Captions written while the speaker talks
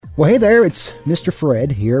Well, hey there, it's Mr.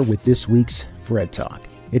 Fred here with this week's FredTalk.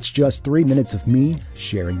 It's just 3 minutes of me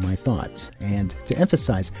sharing my thoughts. And to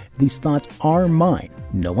emphasize, these thoughts are mine,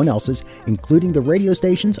 no one else's, including the radio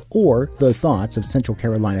stations or the thoughts of Central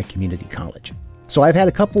Carolina Community College. So I've had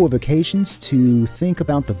a couple of occasions to think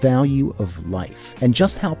about the value of life and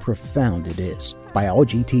just how profound it is.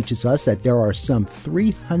 Biology teaches us that there are some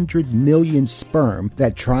 300 million sperm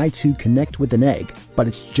that try to connect with an egg, but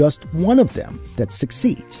it's just one of them that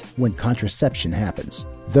succeeds when contraception happens.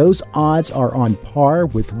 Those odds are on par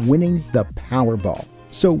with winning the Powerball.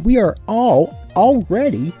 So we are all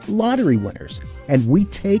already lottery winners, and we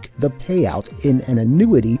take the payout in an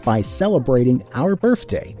annuity by celebrating our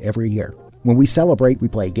birthday every year. When we celebrate, we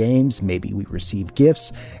play games, maybe we receive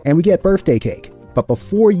gifts, and we get birthday cake. But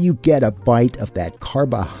before you get a bite of that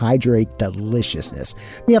carbohydrate deliciousness,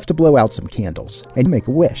 we have to blow out some candles and make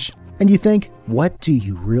a wish. And you think, what do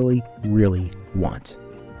you really, really want?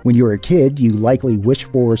 When you're a kid, you likely wish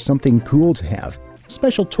for something cool to have, a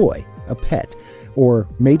special toy, a pet, or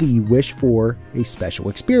maybe you wish for a special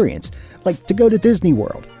experience, like to go to Disney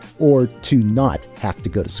World, or to not have to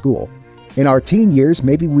go to school. In our teen years,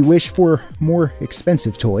 maybe we wish for more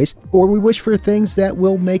expensive toys, or we wish for things that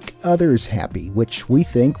will make others happy, which we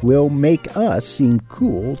think will make us seem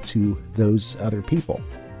cool to those other people.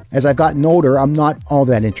 As I've gotten older, I'm not all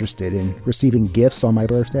that interested in receiving gifts on my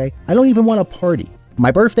birthday. I don't even want a party.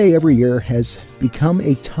 My birthday every year has become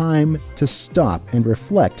a time to stop and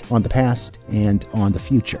reflect on the past and on the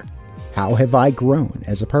future. How have I grown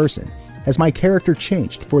as a person? Has my character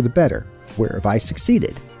changed for the better? Where have I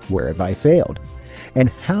succeeded? Where have I failed? And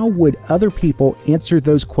how would other people answer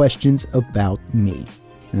those questions about me?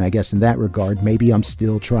 And I guess in that regard, maybe I'm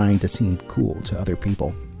still trying to seem cool to other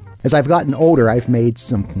people. As I've gotten older, I've made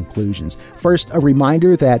some conclusions. First, a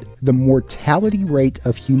reminder that the mortality rate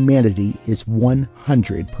of humanity is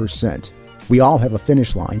 100%. We all have a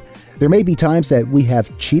finish line. There may be times that we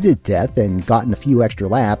have cheated death and gotten a few extra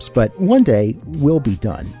laps, but one day we'll be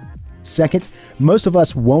done. Second, most of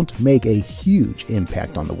us won't make a huge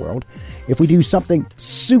impact on the world. If we do something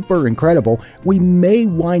super incredible, we may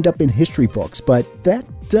wind up in history books, but that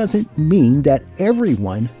doesn't mean that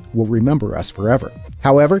everyone will remember us forever.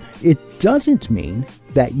 However, it doesn't mean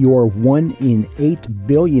that your 1 in 8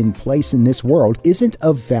 billion place in this world isn't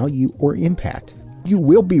of value or impact. You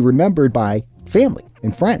will be remembered by family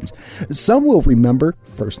and friends. Some will remember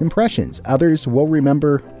first impressions, others will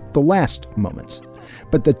remember the last moments.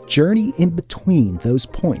 But the journey in between those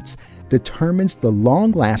points determines the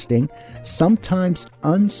long-lasting, sometimes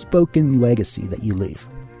unspoken legacy that you leave.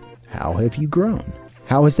 How have you grown?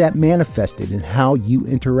 How has that manifested in how you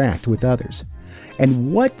interact with others?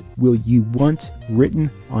 And what will you want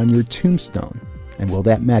written on your tombstone? And will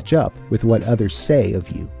that match up with what others say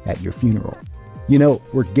of you at your funeral? You know,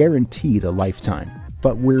 we're guaranteed a lifetime,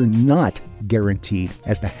 but we're not guaranteed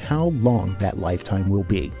as to how long that lifetime will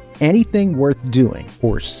be. Anything worth doing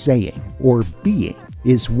or saying or being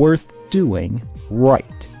is worth doing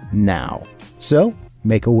right now. So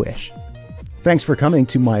make a wish. Thanks for coming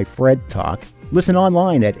to my Fred Talk. Listen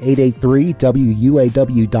online at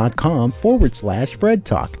 883wuaw.com/Fred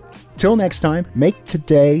Talk. Till next time, make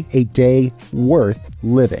today a day worth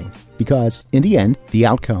living, because in the end, the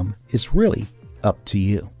outcome is really up to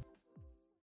you.